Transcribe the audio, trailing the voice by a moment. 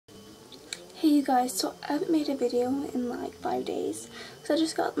You guys, so I haven't made a video in like 5 days. So I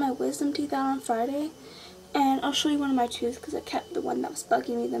just got my wisdom teeth out on Friday. And I'll show you one of my teeth because I kept the one that was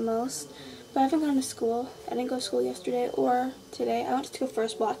bugging me the most. But I haven't gone to school. I didn't go to school yesterday or today. I went to school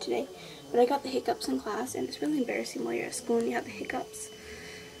first block today. But I got the hiccups in class and it's really embarrassing while you're at school and you have the hiccups.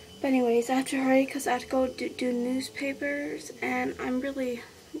 But anyways, I have to hurry because I have to go do newspapers. And I'm really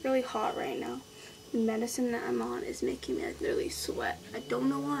hot right now. The medicine that I'm on is making me like literally sweat. I don't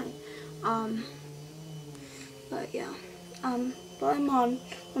know why. But yeah, while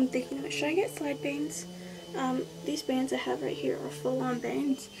I'm thinking of it, should I get slide bands? These bands I have right here are full-on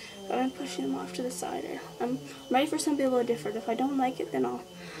bands, but I'm pushing them off to the side. I'm ready for something a little different. If I don't like it, then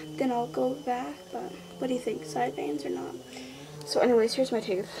I'll go back. But what do you think, side bands or not? So anyways, here's my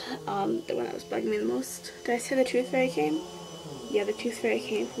tooth, the one that was bugging me the most. Did I say the tooth fairy came? Yeah, the tooth fairy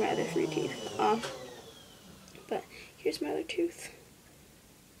came from my other 3 teeth. But here's my other tooth.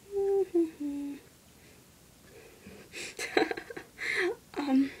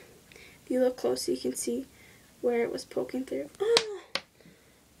 If you look close, you can see where it was poking through.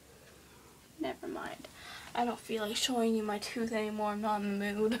 Never mind. I don't feel like showing you my tooth anymore. I'm not in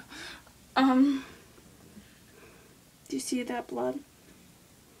the mood. Do you see that blood? Do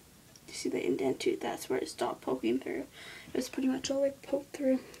you see the indent tooth? That's where it stopped poking through. It was pretty much all like poked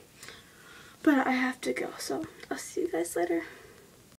through. But I have to go, so I'll see you guys later.